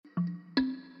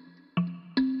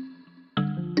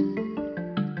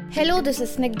Hello, this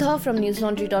is Snigdha from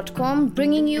newslaundry.com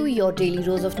bringing you your daily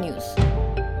dose of news.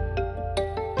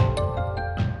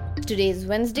 Today is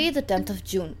Wednesday, the 10th of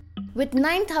June. With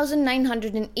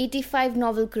 9,985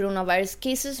 novel coronavirus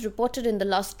cases reported in the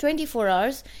last 24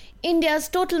 hours, India's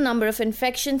total number of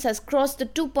infections has crossed the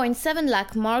 2.7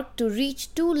 lakh mark to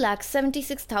reach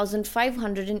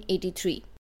 2,76,583.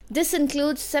 This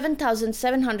includes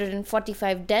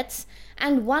 7,745 deaths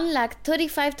and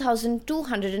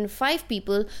 1,35,205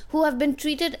 people who have been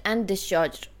treated and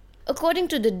discharged. According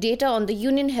to the data on the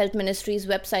Union Health Ministry's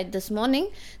website this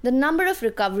morning, the number of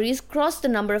recoveries crossed the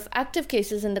number of active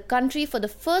cases in the country for the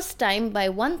first time by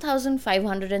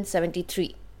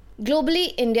 1,573.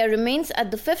 Globally, India remains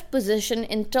at the 5th position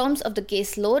in terms of the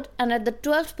caseload and at the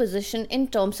 12th position in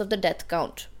terms of the death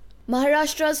count.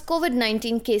 Maharashtra's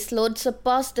COVID-19 caseload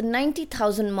surpassed the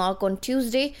 90,000 mark on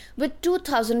Tuesday with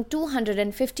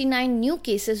 2,259 new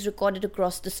cases recorded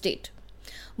across the state.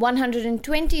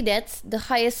 120 deaths, the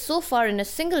highest so far in a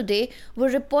single day, were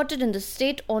reported in the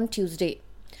state on Tuesday.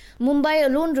 Mumbai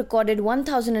alone recorded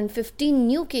 1,015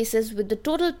 new cases with the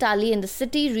total tally in the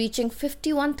city reaching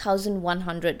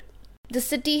 51,100. The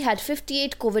city had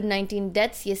 58 COVID-19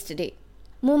 deaths yesterday.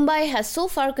 Mumbai has so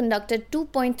far conducted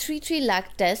 2.33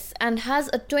 lakh tests and has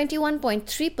a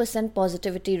 21.3%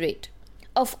 positivity rate.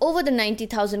 Of over the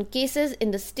 90,000 cases in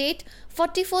the state,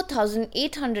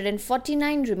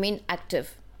 44,849 remain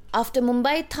active. After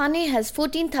Mumbai, Thane has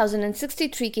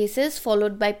 14,063 cases,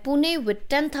 followed by Pune with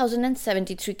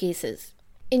 10,073 cases.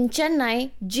 In Chennai,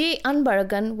 J.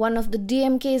 Anbaragan, one of the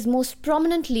DMK's most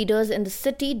prominent leaders in the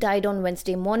city, died on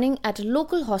Wednesday morning at a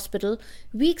local hospital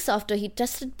weeks after he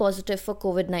tested positive for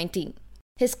COVID-19.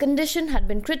 His condition had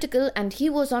been critical and he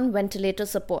was on ventilator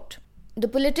support. The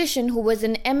politician, who was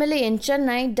an MLA in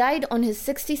Chennai, died on his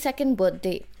 62nd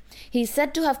birthday. He is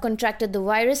said to have contracted the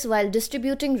virus while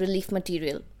distributing relief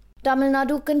material. Tamil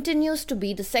Nadu continues to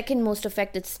be the second most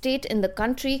affected state in the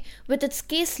country, with its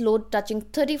caseload touching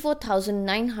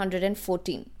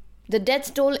 34,914. The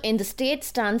death toll in the state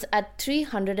stands at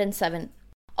 307.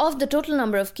 Of the total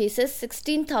number of cases,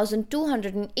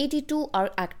 16,282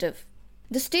 are active.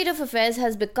 The state of affairs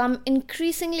has become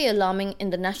increasingly alarming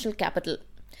in the national capital.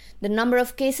 The number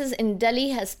of cases in Delhi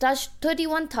has touched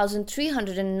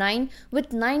 31,309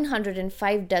 with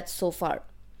 905 deaths so far.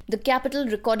 The capital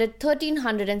recorded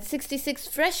 1,366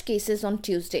 fresh cases on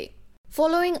Tuesday.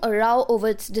 Following a row over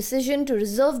its decision to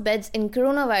reserve beds in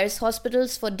coronavirus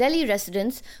hospitals for Delhi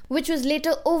residents, which was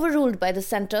later overruled by the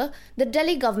centre, the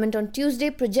Delhi government on Tuesday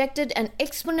projected an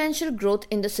exponential growth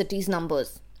in the city's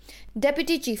numbers.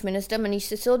 Deputy Chief Minister Manish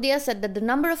Sisodia said that the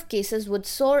number of cases would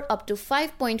soar up to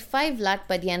 5.5 lakh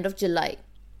by the end of July.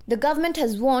 The government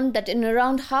has warned that in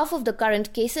around half of the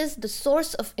current cases, the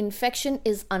source of infection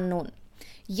is unknown.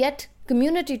 Yet,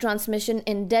 community transmission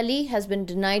in Delhi has been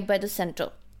denied by the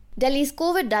centre. Delhi's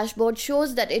COVID dashboard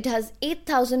shows that it has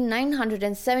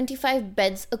 8,975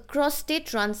 beds across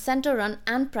state-run, centre-run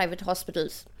and private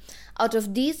hospitals. Out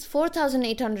of these,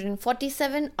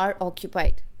 4,847 are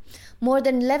occupied. More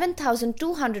than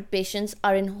 11,200 patients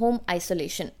are in home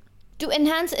isolation. To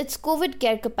enhance its COVID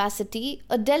care capacity,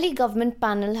 a Delhi government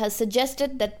panel has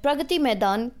suggested that Pragati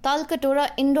Maidan,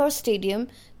 Talkatora Indoor Stadium,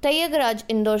 Tyagaraj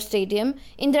Indoor Stadium,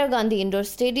 Indira Gandhi Indoor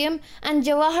Stadium and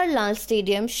Jawaharlal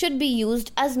Stadium should be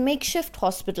used as makeshift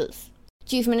hospitals.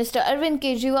 Chief Minister Arvind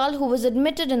Kejriwal, who was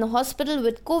admitted in the hospital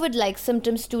with COVID-like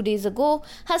symptoms 2 days ago,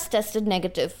 has tested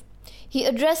negative. He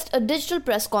addressed a digital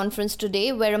press conference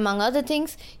today where, among other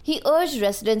things, he urged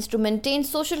residents to maintain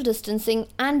social distancing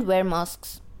and wear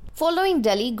masks. Following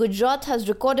Delhi, Gujarat has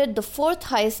recorded the 4th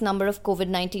highest number of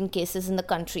COVID-19 cases in the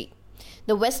country.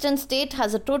 The western state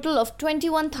has a total of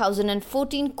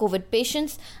 21,014 COVID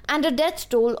patients and a death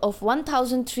toll of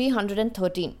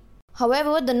 1,313.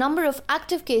 However, the number of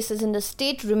active cases in the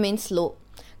state remains low.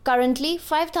 Currently,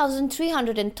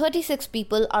 5,336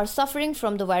 people are suffering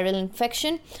from the viral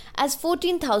infection, as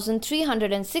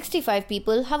 14,365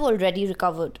 people have already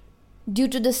recovered. Due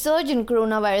to the surge in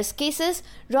coronavirus cases,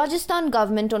 Rajasthan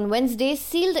government on Wednesday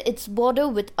sealed its border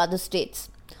with other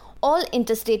states. All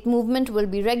interstate movement will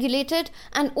be regulated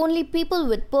and only people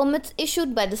with permits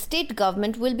issued by the state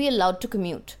government will be allowed to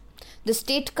commute. The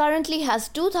state currently has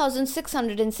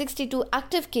 2,662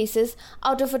 active cases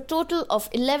out of a total of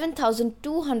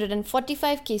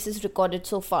 11,245 cases recorded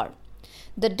so far.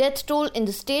 The death toll in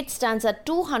the state stands at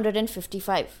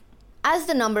 255. As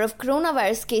the number of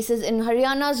coronavirus cases in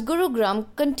Haryana's Gurugram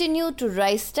continue to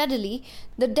rise steadily,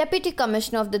 the Deputy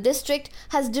Commissioner of the district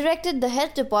has directed the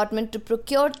Health Department to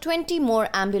procure 20 more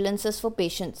ambulances for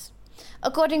patients.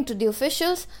 According to the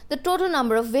officials, the total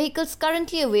number of vehicles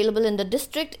currently available in the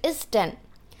district is 10.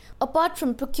 Apart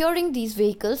from procuring these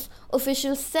vehicles,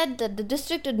 officials said that the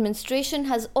district administration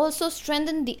has also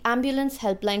strengthened the ambulance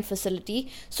helpline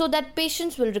facility so that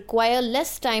patients will require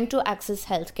less time to access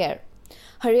healthcare.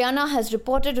 Haryana has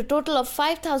reported a total of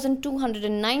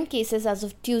 5,209 cases as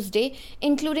of Tuesday,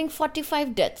 including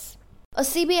 45 deaths. A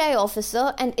CBI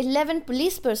officer and 11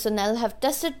 police personnel have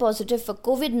tested positive for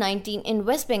COVID-19 in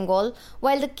West Bengal,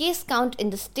 while the case count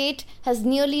in the state has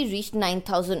nearly reached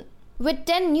 9,000. With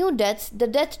 10 new deaths, the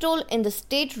death toll in the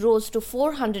state rose to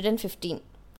 415.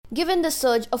 Given the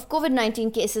surge of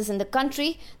COVID-19 cases in the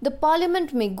country, the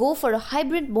parliament may go for a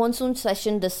hybrid monsoon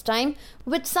session this time,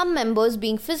 with some members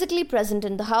being physically present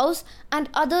in the house and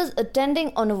others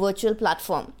attending on a virtual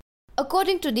platform.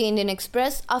 According to the Indian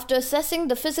Express, after assessing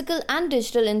the physical and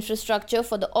digital infrastructure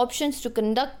for the options to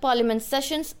conduct parliament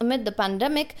sessions amid the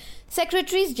pandemic,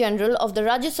 Secretaries General of the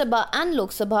Rajya Sabha and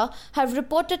Lok Sabha have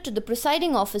reported to the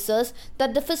presiding officers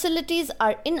that the facilities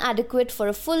are inadequate for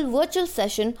a full virtual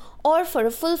session or for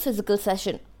a full physical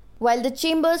session. While the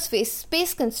chambers face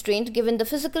space constraint given the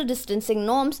physical distancing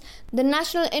norms, the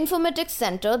National Informatics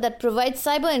Centre that provides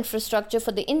cyber infrastructure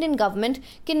for the Indian government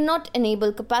cannot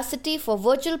enable capacity for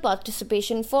virtual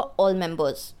participation for all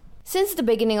members. Since the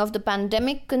beginning of the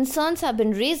pandemic, concerns have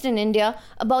been raised in India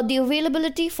about the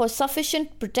availability for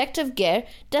sufficient protective gear,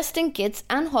 testing kits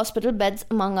and hospital beds,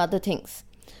 among other things.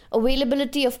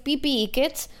 Availability of PPE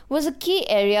kits was a key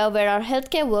area where our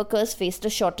healthcare workers faced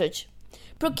a shortage.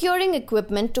 Procuring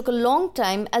equipment took a long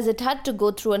time as it had to go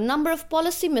through a number of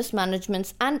policy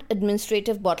mismanagements and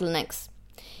administrative bottlenecks.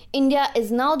 India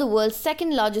is now the world's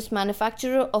second largest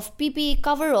manufacturer of PPE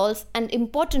coveralls, and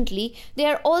importantly, they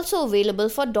are also available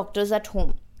for doctors at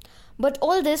home. But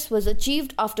all this was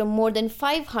achieved after more than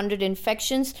 500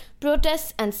 infections,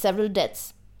 protests and several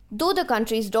deaths. Though the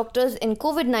country's doctors in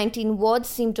COVID-19 wards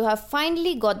seem to have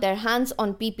finally got their hands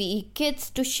on PPE kits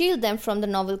to shield them from the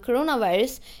novel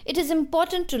coronavirus, it is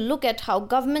important to look at how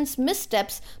government's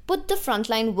missteps put the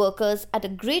frontline workers at a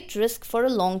great risk for a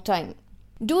long time.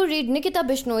 Do read Nikita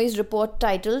Bishnoi's report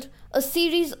titled A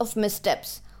Series of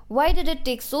Missteps. Why did it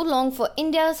take so long for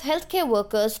India's healthcare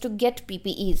workers to get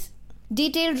PPEs?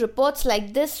 Detailed reports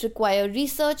like this require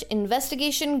research,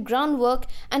 investigation, groundwork,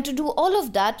 and to do all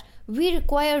of that, we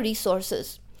require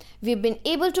resources. We've been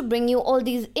able to bring you all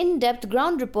these in-depth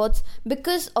ground reports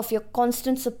because of your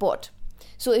constant support.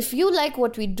 So if you like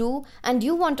what we do and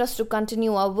you want us to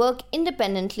continue our work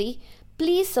independently,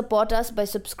 please support us by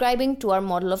subscribing to our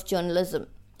model of journalism.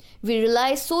 We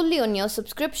rely solely on your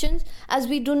subscriptions as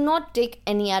we do not take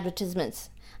any advertisements.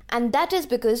 And that is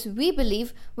because we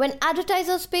believe when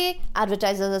advertisers pay,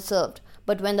 advertisers are served.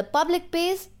 But when the public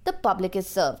pays, the public is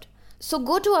served. So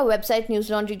go to our website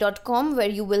newslaundry.com where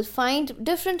you will find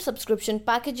different subscription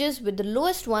packages with the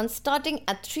lowest ones starting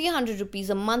at 300 rupees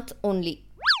a month only.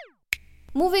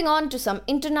 Moving on to some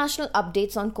international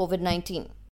updates on COVID-19.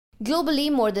 Globally,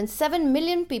 more than 7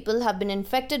 million people have been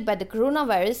infected by the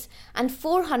coronavirus and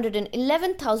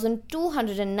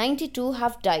 411,292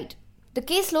 have died. The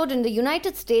caseload in the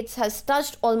United States has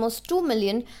touched almost 2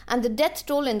 million and the death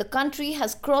toll in the country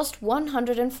has crossed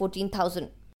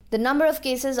 114,000. The number of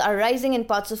cases are rising in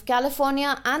parts of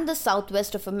California and the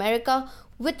southwest of America,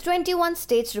 with 21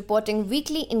 states reporting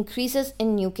weekly increases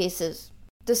in new cases.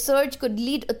 The surge could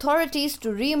lead authorities to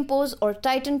reimpose or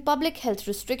tighten public health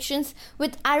restrictions,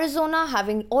 with Arizona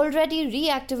having already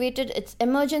reactivated its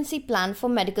emergency plan for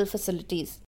medical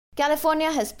facilities.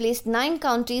 California has placed 9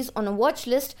 counties on a watch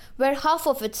list where half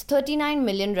of its 39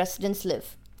 million residents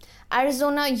live.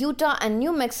 Arizona, Utah, and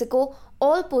New Mexico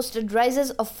all posted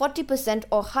rises of 40%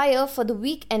 or higher for the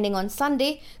week ending on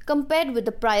Sunday compared with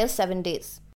the prior 7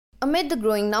 days. Amid the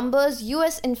growing numbers,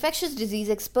 US infectious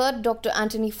disease expert Dr.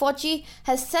 Anthony Fauci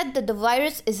has said that the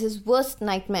virus is his worst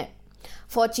nightmare.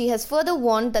 Fauci has further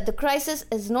warned that the crisis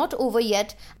is not over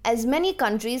yet, as many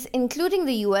countries, including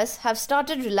the US, have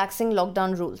started relaxing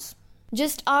lockdown rules.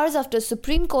 Just hours after a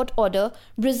Supreme Court order,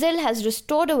 Brazil has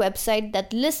restored a website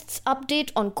that lists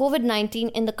update on COVID-19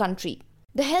 in the country.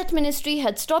 The health ministry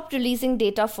had stopped releasing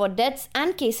data for deaths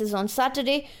and cases on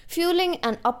Saturday, fueling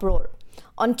an uproar.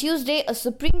 On Tuesday, a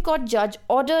Supreme Court judge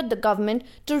ordered the government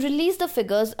to release the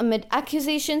figures amid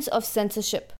accusations of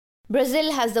censorship.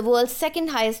 Brazil has the world's second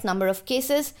highest number of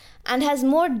cases and has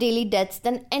more daily deaths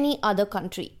than any other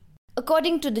country.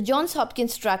 According to the Johns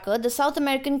Hopkins tracker, the South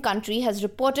American country has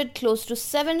reported close to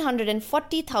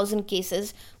 740,000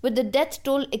 cases, with the death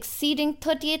toll exceeding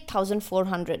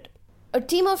 38,400. A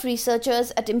team of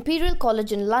researchers at Imperial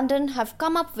College in London have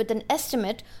come up with an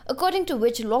estimate according to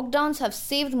which lockdowns have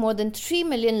saved more than 3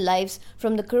 million lives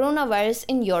from the coronavirus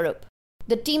in Europe.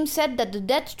 The team said that the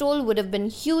death toll would have been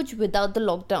huge without the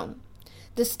lockdown.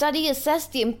 The study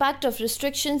assessed the impact of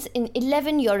restrictions in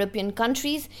 11 European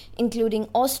countries, including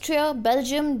Austria,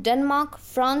 Belgium, Denmark,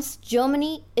 France,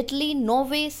 Germany, Italy,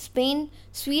 Norway, Spain,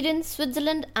 Sweden,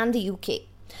 Switzerland, and the UK.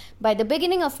 By the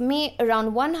beginning of May,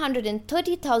 around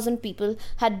 130,000 people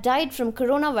had died from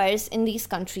coronavirus in these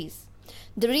countries.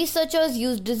 The researchers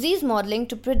used disease modeling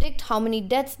to predict how many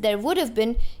deaths there would have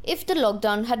been if the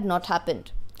lockdown had not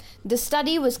happened. The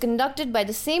study was conducted by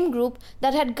the same group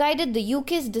that had guided the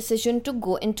UK's decision to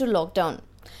go into lockdown.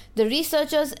 The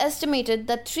researchers estimated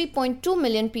that 3.2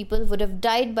 million people would have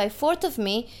died by 4th of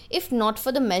May if not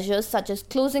for the measures such as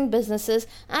closing businesses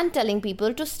and telling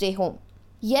people to stay home.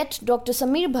 Yet, Dr.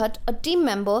 Samir Bhatt, a team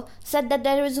member, said that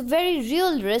there is a very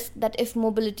real risk that if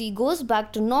mobility goes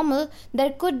back to normal, there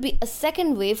could be a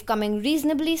second wave coming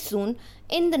reasonably soon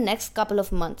in the next couple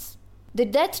of months. The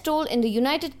death toll in the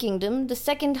United Kingdom, the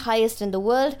second highest in the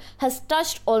world, has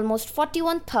touched almost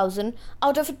 41,000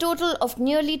 out of a total of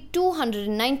nearly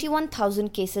 291,000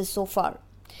 cases so far.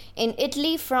 In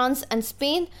Italy, France and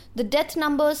Spain, the death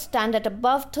numbers stand at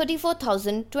above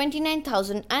 34,000,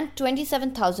 29,000 and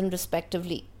 27,000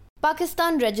 respectively.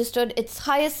 Pakistan registered its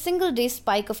highest single-day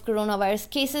spike of coronavirus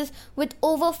cases with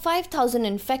over 5,000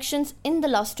 infections in the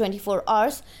last 24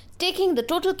 hours, taking the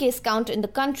total case count in the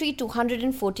country to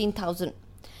 114,000.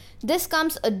 This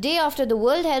comes a day after the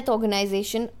World Health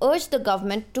Organization urged the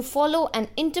government to follow an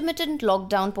intermittent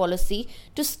lockdown policy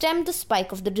to stem the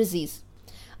spike of the disease.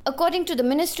 According to the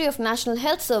Ministry of National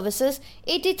Health Services,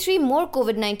 83 more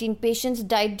COVID-19 patients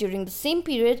died during the same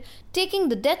period, taking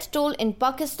the death toll in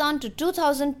Pakistan to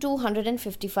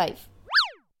 2,255.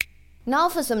 Now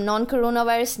for some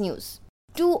non-coronavirus news.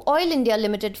 2 Oil India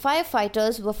Limited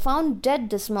firefighters were found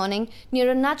dead this morning near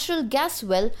a natural gas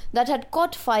well that had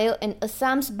caught fire in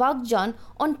Assam's Baghjan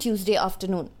on Tuesday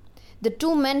afternoon. The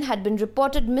 2 men had been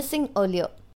reported missing earlier.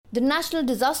 The National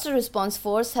Disaster Response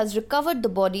Force has recovered the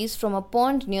bodies from a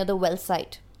pond near the well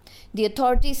site. The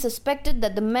authorities suspected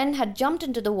that the men had jumped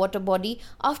into the water body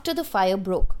after the fire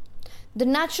broke. The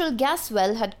natural gas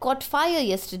well had caught fire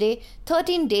yesterday,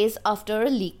 13 days after a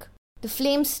leak. The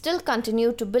flames still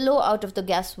continue to billow out of the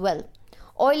gas well.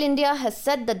 Oil India has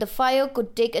said that the fire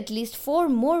could take at least 4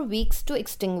 more weeks to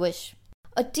extinguish.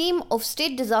 A team of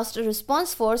State Disaster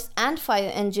Response Force and fire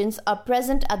engines are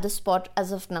present at the spot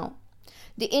as of now.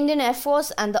 The Indian Air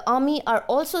Force and the Army are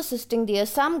also assisting the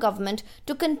Assam government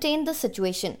to contain the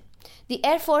situation. The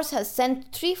Air Force has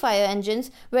sent 3 fire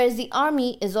engines, whereas the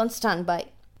Army is on standby.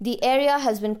 The area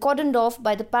has been cordoned off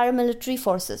by the paramilitary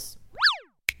forces.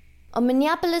 A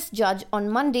Minneapolis judge on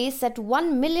Monday set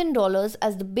 $1 million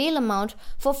as the bail amount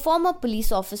for former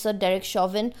police officer Derek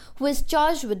Chauvin, who is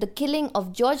charged with the killing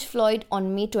of George Floyd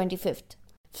on May 25th.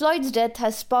 Floyd's death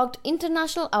has sparked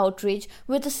international outrage,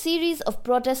 with a series of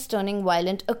protests turning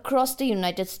violent across the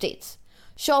United States.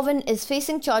 Chauvin is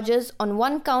facing charges on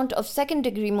 1 count of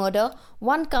second-degree murder,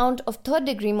 1 count of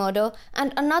third-degree murder,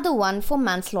 and another one for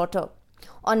manslaughter.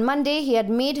 On Monday, he had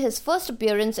made his first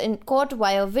appearance in court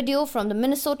via video from the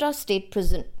Minnesota State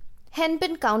Prison.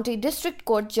 Hennepin County District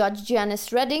Court Judge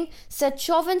Janice Redding set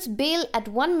Chauvin's bail at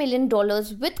 $1 million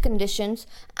with conditions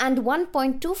and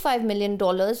 $1.25 million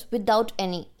without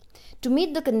any. To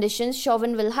meet the conditions,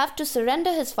 Chauvin will have to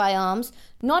surrender his firearms,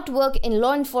 not work in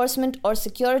law enforcement or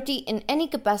security in any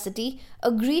capacity,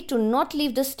 agree to not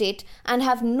leave the state, and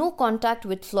have no contact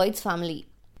with Floyd's family.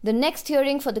 The next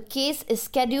hearing for the case is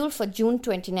scheduled for June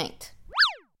 29th.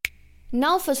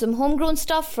 Now for some homegrown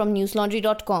stuff from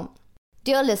newslaundry.com.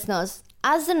 Dear listeners,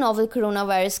 as the novel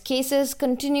coronavirus cases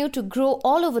continue to grow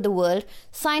all over the world,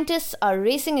 scientists are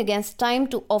racing against time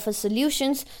to offer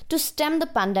solutions to stem the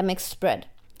pandemic's spread.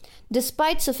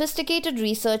 Despite sophisticated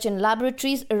research in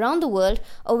laboratories around the world,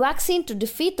 a vaccine to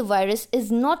defeat the virus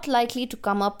is not likely to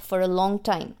come up for a long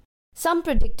time. Some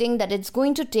predicting that it's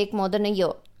going to take more than a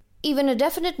year. Even a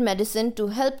definite medicine to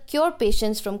help cure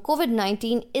patients from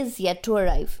COVID-19 is yet to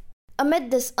arrive.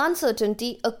 Amid this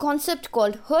uncertainty, a concept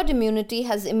called herd immunity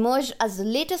has emerged as the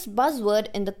latest buzzword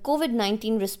in the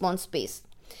COVID-19 response space.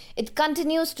 It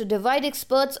continues to divide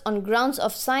experts on grounds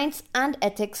of science and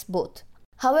ethics both.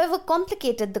 However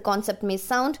complicated the concept may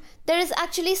sound, there is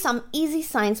actually some easy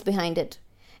science behind it.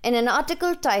 In an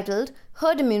article titled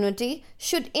 "Herd Immunity: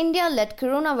 Should India Let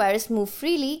Coronavirus Move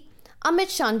Freely?", Amit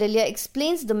Shandilya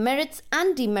explains the merits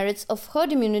and demerits of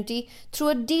herd immunity through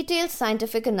a detailed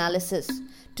scientific analysis.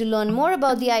 To learn more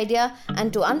about the idea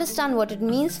and to understand what it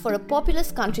means for a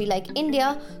populous country like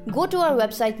India, go to our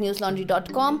website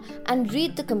newslaundry.com and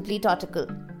read the complete article.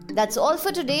 That's all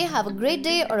for today. Have a great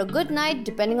day or a good night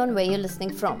depending on where you're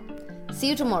listening from. See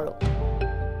you tomorrow.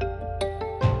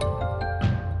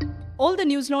 All the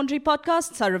News Laundry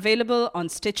podcasts are available on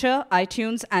Stitcher,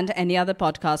 iTunes, and any other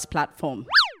podcast platform.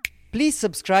 Please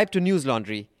subscribe to News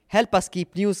Laundry. Help us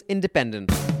keep news independent.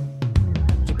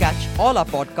 To catch all our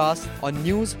podcasts on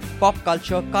news, pop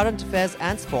culture, current affairs,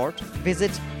 and sport,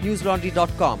 visit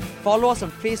newslaundry.com. Follow us on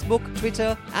Facebook,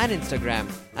 Twitter, and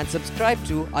Instagram, and subscribe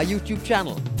to our YouTube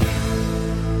channel.